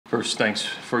First, thanks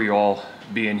for you all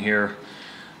being here.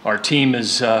 Our team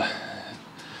is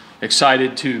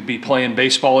excited to be playing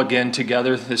baseball again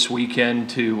together this weekend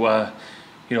to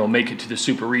make it to the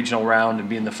Super Regional round and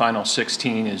be in the final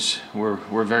 16.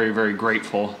 We're very, very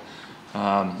grateful.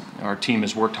 Our team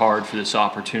has worked hard for this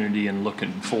opportunity and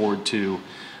looking forward to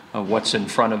what's in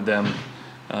front of them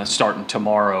starting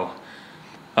tomorrow.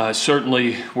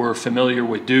 Certainly, we're familiar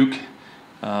with Duke.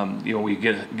 We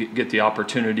get the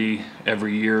opportunity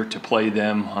every year to play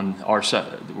them on our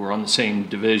side. We're on the same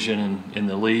division in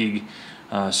the league,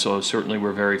 so certainly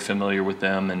we're very familiar with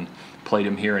them and played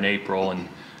them here in April. And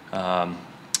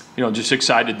just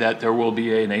excited that there will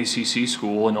be an ACC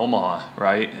school in Omaha,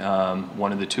 right?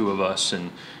 One of the two of us,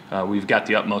 and we've got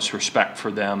the utmost respect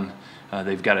for them.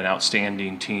 They've got an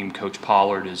outstanding team. Coach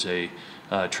Pollard is a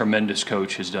tremendous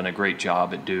coach, has done a great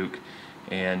job at Duke,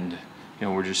 and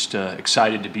we're just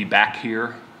excited to be back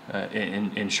here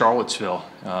in Charlottesville.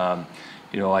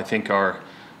 I think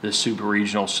the Super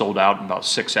Regional sold out in about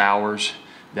 6 hours.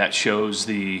 That shows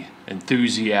the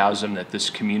enthusiasm that this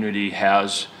community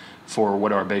has for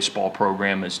what our baseball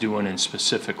program is doing, and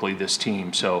specifically this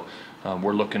team. So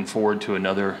we're looking forward to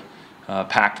another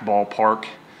packed ballpark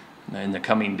in the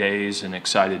coming days, and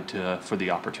excited for the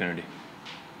opportunity.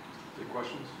 Any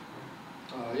questions?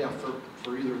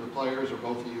 For either of the players or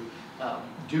both of you.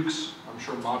 Duke's, I'm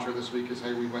sure, mantra this week is,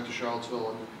 hey, we went to Charlottesville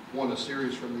and won a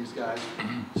series from these guys.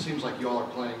 Seems like you all are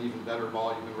playing even better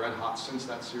ball. You've been red hot since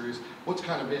that series. What's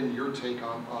kind of been your take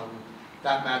on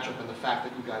that matchup and the fact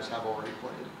that you guys have already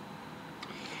played?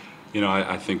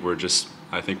 I think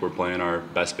we're playing our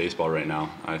best baseball right now.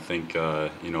 I think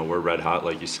we're red hot,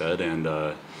 like you said, and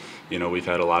we've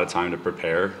had a lot of time to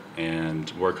prepare and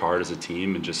work hard as a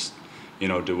team and just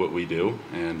do what we do.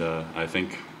 And I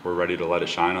think we're ready to let it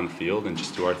shine on the field and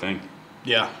just do our thing.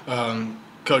 Yeah.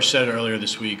 Coach said earlier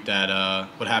this week that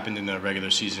what happened in the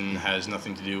regular season has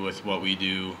nothing to do with what we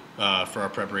do for our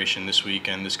preparation this week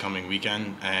and this coming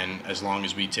weekend. And as long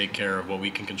as we take care of what we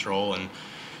can control and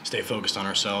stay focused on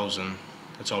ourselves, and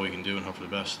that's all we can do, and hope for the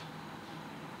best.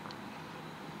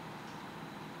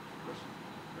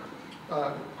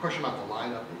 Question about the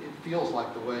lineup. It feels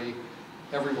like the way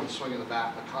everyone's swinging the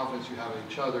bat, the confidence you have in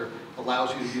each other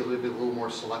allows you to be a little more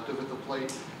selective at the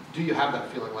plate. Do you have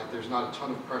that feeling like there's not a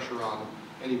ton of pressure on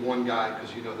any one guy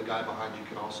because the guy behind you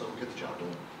can also get the job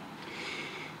done?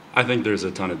 I think there's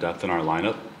a ton of depth in our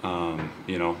lineup.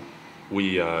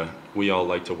 We all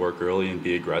like to work early and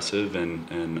be aggressive,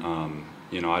 and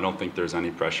I don't think there's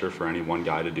any pressure for any one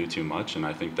guy to do too much, and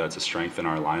I think that's a strength in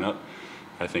our lineup.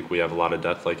 I think we have a lot of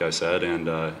depth, like I said, and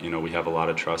we have a lot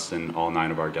of trust in all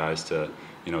 9 of our guys to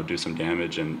do some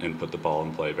damage and put the ball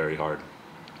in play very hard.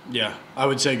 Yeah, I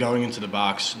would say going into the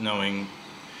box, knowing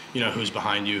who's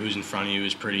behind you, who's in front of you,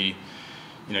 is pretty.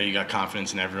 You got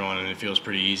confidence in everyone, and it feels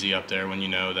pretty easy up there when you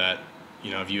know that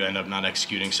if you end up not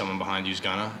executing, someone behind you's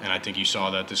gonna. And I think you saw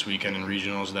that this weekend in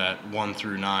regionals, that 1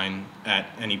 through 9 at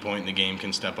any point in the game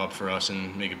can step up for us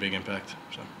and make a big impact.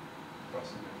 So.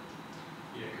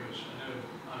 Yeah, Coach, I know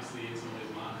obviously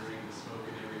somebody's monitoring the smoke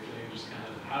and everything. Just kind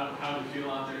of how do you feel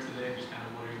out there today? Just kind of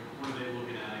what are they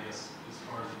looking at, I guess, as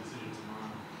far as the decision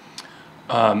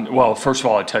tomorrow? Well, first of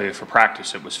all, I'd tell you for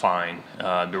practice it was fine.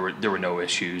 There were no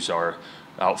issues. Our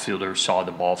outfielders saw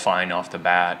the ball fine off the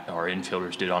bat. Our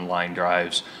infielders did on line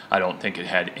drives. I don't think it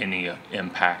had any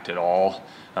impact at all.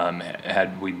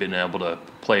 Had we been able to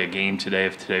play a game today,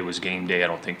 if today was game day, I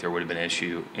don't think there would have been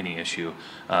any issue.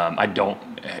 I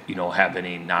don't have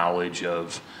any knowledge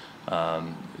of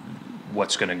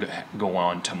what's going to go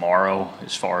on tomorrow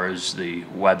as far as the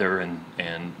weather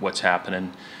and what's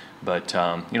happening. But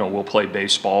we'll play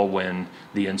baseball when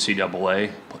the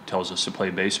NCAA tells us to play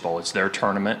baseball. It's their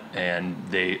tournament, and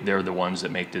they're the ones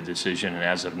that make the decision. And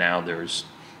as of now, there's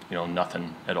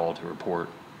nothing at all to report.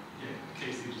 Yeah,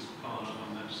 Casey, just following up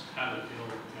on that, just how did it feel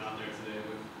out there today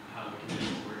with how the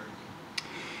conditions were?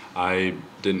 I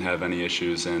didn't have any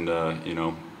issues, and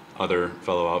other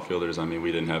fellow outfielders,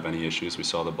 we didn't have any issues. We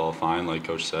saw the ball fine, like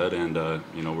Coach said, and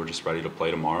we're just ready to play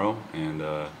tomorrow and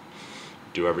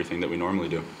do everything that we normally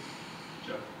do.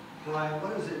 Brian,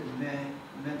 what has it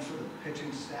meant for the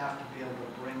pitching staff to be able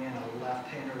to bring in a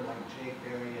left-hander like Jake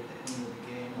Berry at the end of the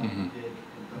game like you did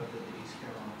in both of the East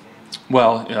Carolina games?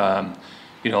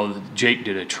 Well, Jake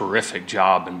did a terrific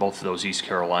job in both of those East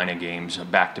Carolina games,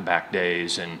 back-to-back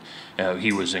days, and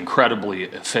he was incredibly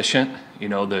efficient.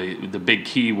 The big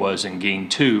key was in Game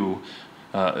 2,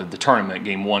 the tournament,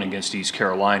 game 1 against East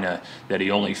Carolina, that he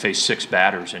only faced 6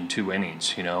 batters in 2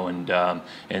 innings, you know, and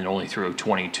only threw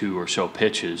 22 or so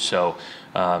pitches. So,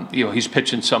 you know, he's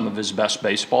pitching some of his best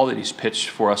baseball that he's pitched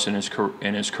for us in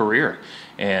his career,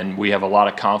 and we have a lot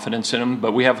of confidence in him.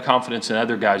 But we have confidence in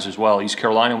other guys as well. East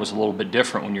Carolina was a little bit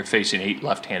different when you're facing 8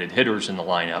 left-handed hitters in the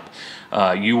lineup.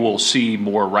 You will see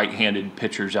more right-handed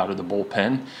pitchers out of the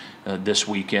bullpen this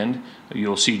weekend.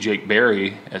 You'll see Jake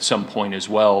Berry at some point as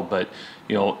well, but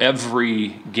you know, every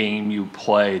game you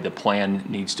play, the plan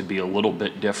needs to be a little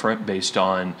bit different based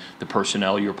on the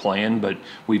personnel you're playing. But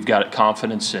we've got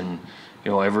confidence in,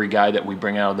 you know, every guy that we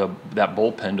bring out of that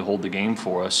bullpen to hold the game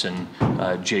for us, and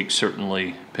Jake's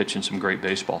certainly pitching some great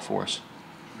baseball for us.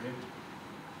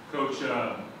 Coach,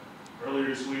 earlier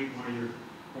this week, one of your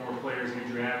former players,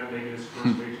 Andrew Abbott, making his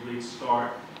first major league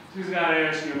start. So I got to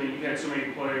ask you, I mean, you had so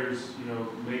many players, you know,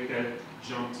 make that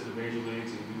jump to the major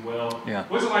leagues and do well. Yeah.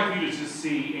 What's it like for you to just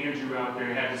see Andrew out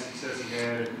there have the success he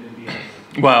had and be out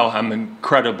there? Well, I'm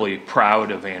incredibly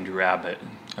proud of Andrew Abbott.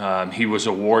 He was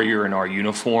a warrior in our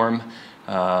uniform.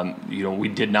 You know, we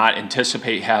did not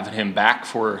anticipate having him back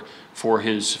for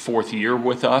his 4th year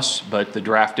with us, but the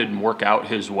draft didn't work out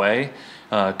his way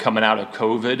coming out of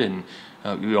COVID, and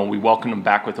you know, we welcomed him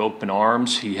back with open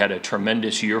arms. He had a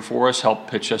tremendous year for us, helped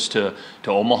pitch us to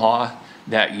Omaha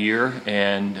that year,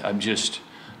 and I'm just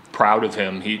proud of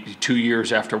him. 2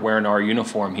 years after wearing our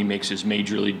uniform, he makes his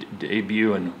major league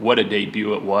debut, and what a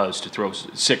debut it was. To throw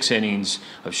 6 innings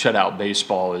of shutout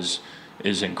baseball is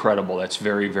incredible. That's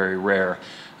very, very rare.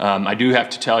 I do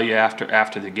have to tell you,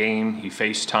 after the game, he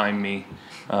FaceTimed me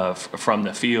from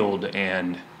the field,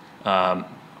 and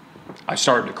I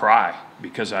started to cry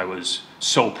because I was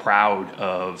so proud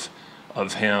of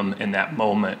him in that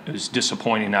moment. It was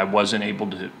disappointing I wasn't able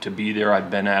to be there.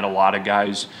 I've been at a lot of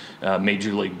guys'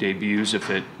 major league debuts. If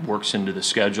it works into the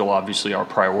schedule, obviously our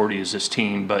priority is this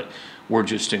team, but we're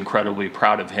just incredibly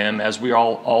proud of him, as we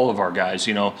all of our guys.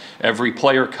 You know, every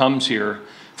player comes here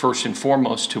first and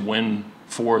foremost to win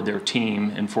for their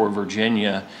team and for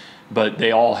Virginia, but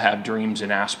they all have dreams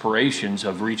and aspirations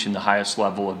of reaching the highest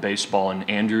level of baseball, and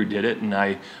Andrew did it, and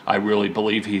I really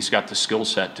believe he's got the skill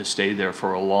set to stay there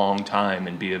for a long time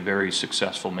and be a very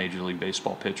successful Major League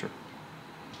Baseball pitcher.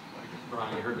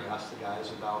 Brian, you heard me ask the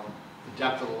guys about the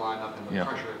depth of the lineup and the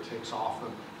pressure it takes off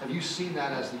them. Have you seen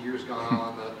that as the years gone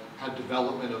on, the kind of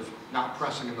development of not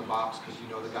pressing in the box because you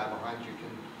know the guy behind you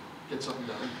can get something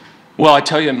done? Well, I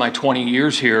tell you, in my 20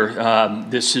 years here,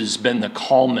 this has been the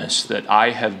calmest that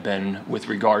I have been with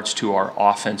regards to our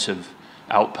offensive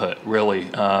output,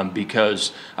 really,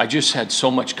 because I just had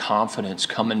so much confidence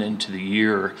coming into the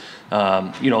year.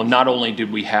 You know, not only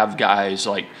did we have guys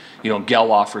like, you know,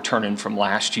 Geloff returning from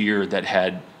last year that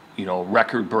had, you know,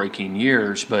 record-breaking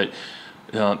years, but,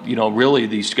 you know, really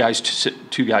these guys,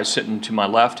 2 guys sitting to my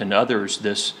left and others,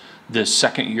 this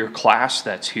second-year class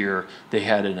that's here, they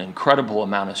had an incredible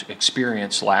amount of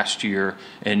experience last year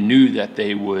and knew that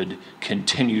they would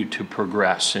continue to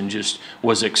progress, and just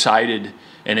was excited,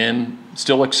 and am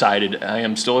still excited. I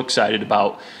am still excited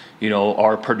about, you know,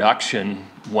 our production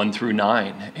 1 through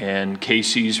 9. And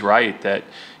Casey's right that,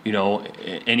 you know,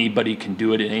 anybody can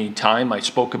do it at any time. I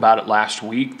spoke about it last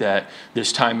week that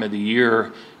this time of the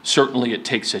year, certainly it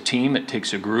takes a team, it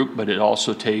takes a group, but it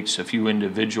also takes a few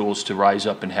individuals to rise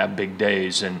up and have big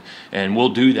days, and we'll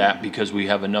do that because we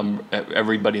have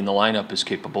everybody in the lineup is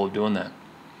capable of doing that.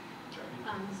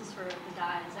 This is for the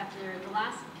guys. After the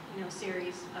last, you know,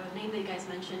 series, a name that you guys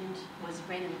mentioned was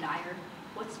Brandon Dyer.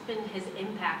 What's been his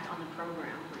impact on the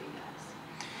program for you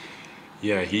guys?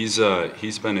 Yeah,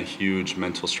 he's been a huge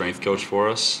mental strength coach for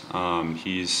us.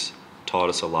 He's taught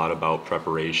us a lot about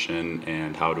preparation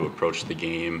and how to approach the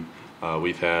game.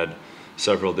 We've had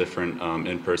several different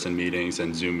in-person meetings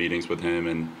and Zoom meetings with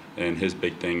him, and his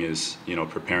big thing is, you know,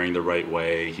 preparing the right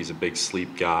way. He's a big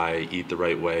sleep guy, eat the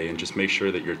right way, and just make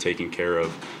sure that you're taking care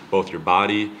of both your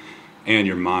body and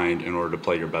your mind in order to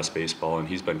play your best baseball, and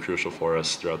he's been crucial for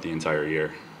us throughout the entire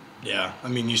year. Yeah, I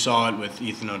mean, you saw it with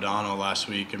Ethan O'Donnell last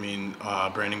week. I mean,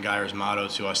 Brandon Geyer's motto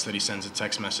to us that he sends a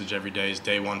text message every day is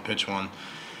day 1, pitch 1.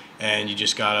 And you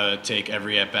just gotta take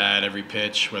every at-bat, every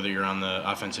pitch, whether you're on the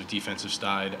offensive, defensive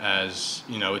side, as,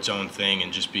 you know, its own thing,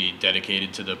 and just be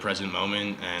dedicated to the present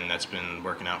moment. And that's been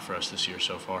working out for us this year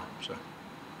so far. So.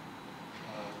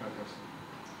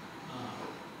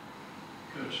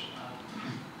 Coach,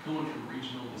 going from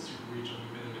regional to super regional,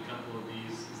 you've been in a couple of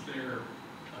these. Is there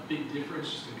a big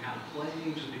difference just in kind of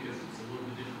playing, just because it's a little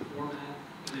bit different format,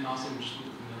 and then also just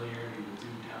with the familiarity with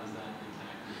Duke, how does that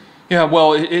impact? Yeah,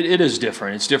 well, it is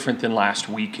different. It's different than last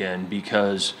weekend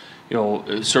because,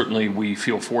 certainly we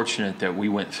feel fortunate that we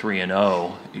went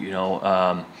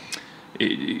 3-0.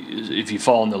 If you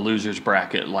fall in the losers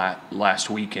bracket last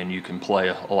weekend, you can play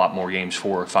a lot more games,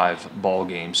 4 or 5 ball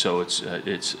games. So it's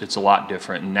a lot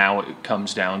different. And now it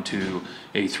comes down to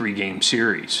a 3-game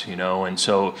series, and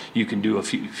so you can do a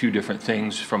few different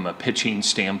things from a pitching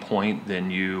standpoint than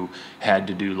you had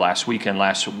to do last weekend.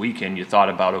 Last weekend, you thought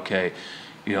about, okay,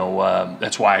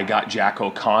 that's why I got Jack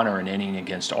O'Connor an inning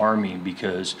against Army,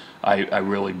 because I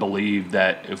really believed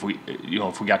that if we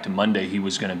got to Monday, he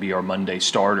was going to be our Monday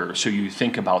starter. So you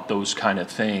think about those kind of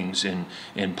things in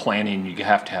planning. You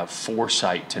have to have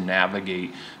foresight to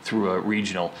navigate through a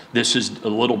regional. This is a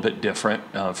little bit different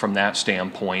from that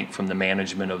standpoint, from the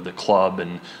management of the club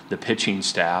and the pitching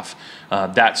staff.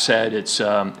 That said, it's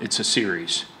a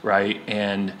series, right?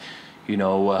 And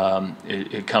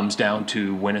it comes down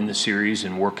to winning the series,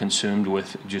 and we're consumed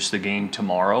with just the game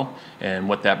tomorrow and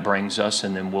what that brings us,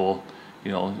 and then we'll,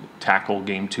 tackle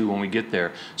game 2 when we get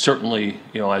there. Certainly,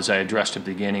 as I addressed at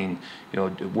the beginning,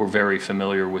 we're very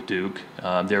familiar with Duke.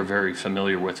 They're very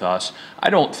familiar with us. I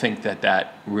don't think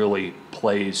that really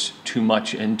plays too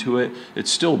much into it.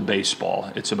 It's still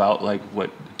baseball. It's about, like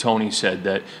what Tony said,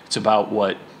 that it's about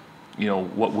what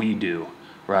we do.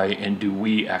 Right, and do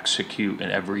we execute in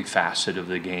every facet of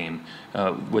the game?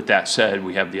 With that said,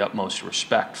 we have the utmost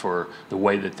respect for the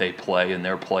way that they play and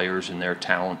their players and their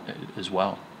talent as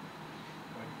well.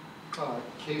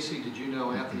 Casey, did you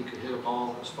know Anthony could hit a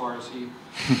ball as far as he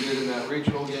did in that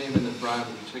regional game? And then Brian, would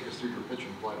you take us through your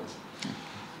pitching plans?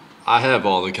 I have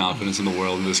all the confidence in the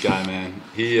world in this guy, man.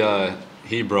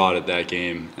 He brought it that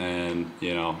game, and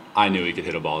I knew he could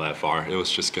hit a ball that far. It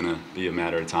was just gonna be a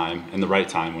matter of time and the right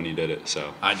time when he did it.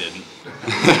 So I didn't.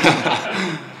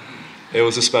 It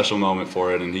was a special moment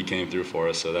for it, and he came through for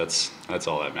us. So that's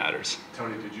all that matters.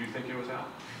 Tony, did you think it was out?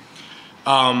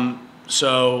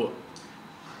 So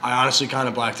I honestly kind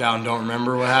of blacked out and don't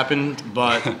remember what happened.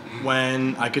 But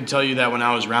when I could tell you that when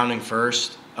I was rounding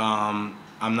first.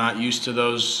 I'm not used to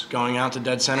those going out to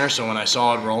dead center, so when I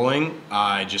saw it rolling,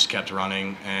 I just kept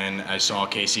running, and I saw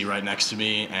Casey right next to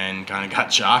me and kind of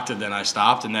got shocked, and then I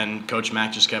stopped, and then Coach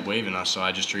Mack just kept waving us, so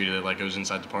I just treated it like it was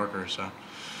inside the Parker. So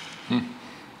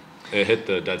It hit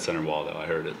the dead center wall, though. I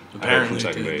heard it. Apparently, from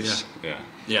second it did, base.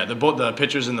 Yeah. The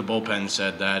pitchers in the bullpen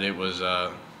said that it was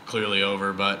clearly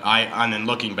over, but and then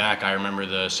looking back, I remember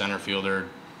the center fielder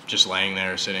just laying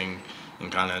there, sitting,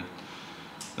 and kind of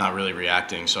not really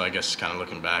reacting. So I guess kind of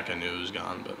looking back, I knew it was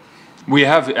gone. But we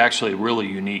have actually a really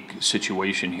unique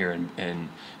situation here in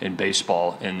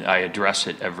baseball, and I address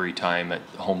it every time at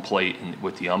home plate and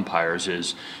with the umpires,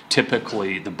 is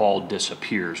typically the ball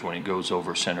disappears when it goes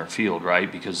over center field, right?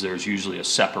 Because there's usually a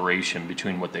separation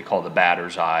between what they call the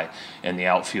batter's eye and the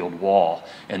outfield wall,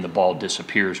 and the ball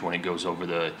disappears when it goes over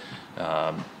the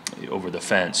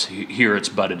fence. Here it's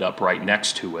butted up right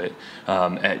next to it.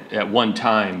 At one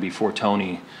time, before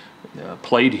Tony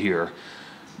played here,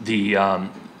 the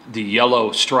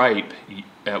yellow stripe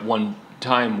at one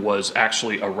time was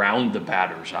actually around the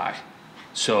batter's eye.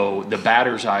 So the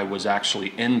batter's eye was actually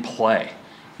in play.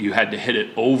 You had to hit it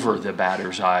over the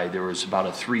batter's eye. There was about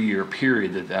a 3-year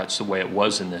period that's the way it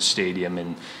was in this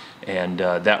stadium, and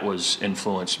that was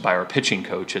influenced by our pitching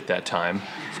coach at that time,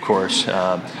 of course.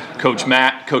 Coach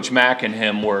Mack and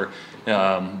him were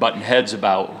butting heads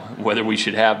about whether we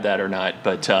should have that or not,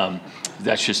 but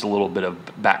that's just a little bit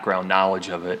of background knowledge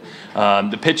of it.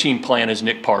 The pitching plan is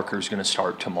Nick Parker is going to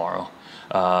start tomorrow.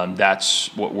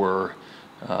 That's what we're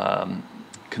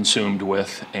consumed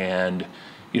with, and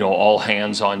all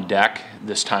hands on deck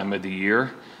this time of the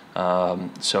year.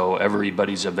 So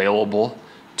everybody's available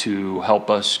to help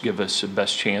us, give us the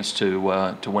best chance to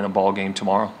win a ball game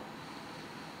tomorrow.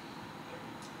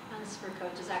 This for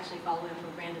Coach is actually following up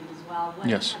from Brandon as well. What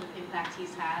Yes. kind of impact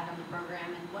he's had on the program,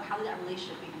 and how did that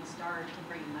relationship even start to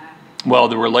bring him back? Well,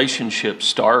 the relationship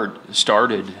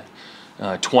started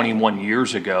 21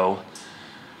 years ago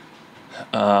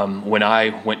when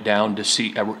I went down to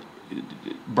see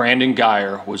Brandon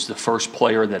Geyer was the first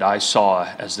player that I saw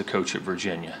as the coach at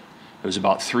Virginia. It was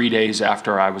about 3 days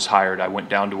after I was hired. I went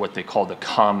down to what they call the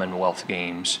Commonwealth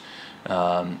Games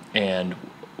and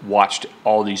watched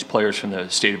all these players from the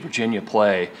state of Virginia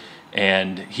play,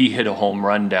 and he hit a home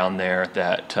run down there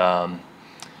that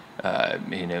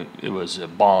it was a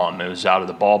bomb. It was out of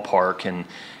the ballpark,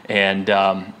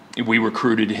 and we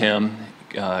recruited him,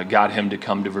 got him to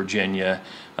come to Virginia.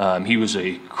 He was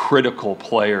a critical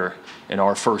player in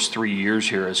our first 3 years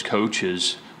here as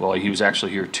coaches. Well, he was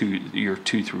actually here year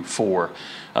 2 through 4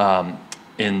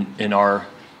 in our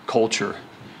culture,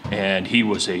 and he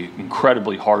was a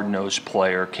incredibly hard-nosed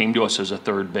player. Came to us as a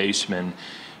third baseman,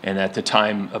 And at the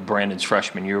time of Brandon's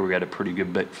freshman year, we had a pretty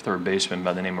good third baseman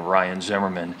by the name of Ryan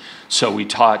Zimmerman. So we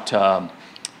taught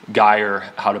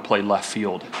Geyer how to play left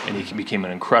field, and he became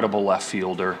an incredible left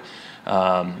fielder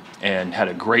and had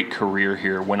a great career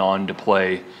here. Went on to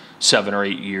play 7 or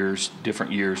 8 years,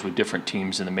 different years with different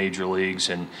teams in the major leagues.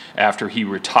 And after he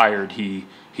retired, he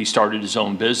started his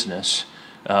own business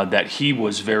that he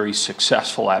was very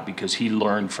successful at because he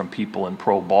learned from people in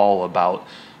pro ball about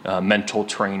mental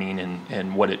training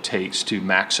and what it takes to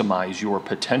maximize your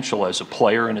potential as a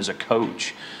player and as a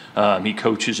coach. He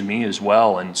coaches me as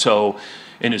well. And so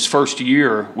in his first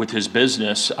year with his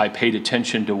business, I paid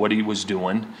attention to what he was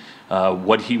doing,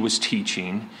 what he was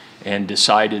teaching, and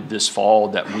decided this fall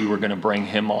that we were going to bring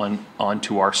him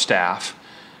onto our staff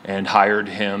and hired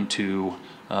him to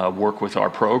work with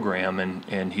our program.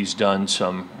 And he's done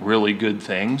some really good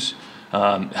things,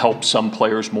 helped some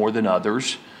players more than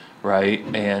others, right?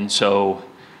 And so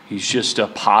he's just a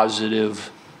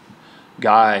positive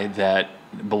guy that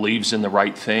believes in the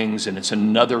right things, and it's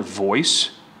another voice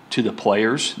to the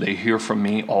players. They hear from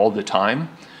me all the time,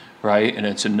 right? And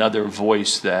it's another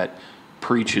voice that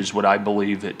preaches what I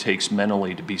believe it takes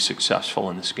mentally to be successful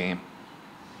in this game.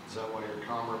 Is that why you're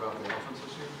calmer about the offense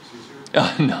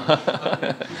this year?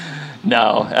 No.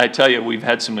 No, I tell you, we've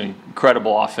had some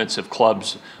incredible offensive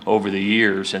clubs over the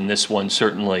years, and this one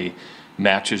certainly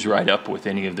matches right up with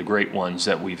any of the great ones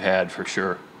that we've had for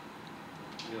sure.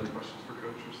 Any other questions for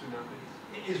Coach or student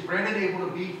athletes? Is Brandon able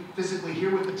to be physically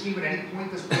here with the team at any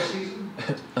point this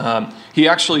postseason? He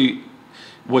actually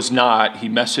was not. He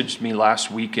messaged me last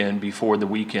weekend before the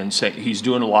weekend saying he's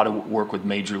doing a lot of work with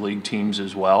major league teams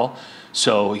as well.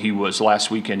 So last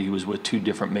weekend he was with 2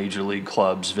 different major league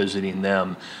clubs visiting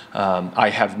them. I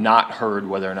have not heard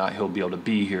whether or not he'll be able to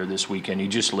be here this weekend. He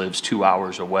just lives 2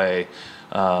 hours away.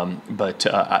 But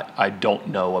I don't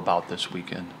know about this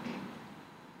weekend.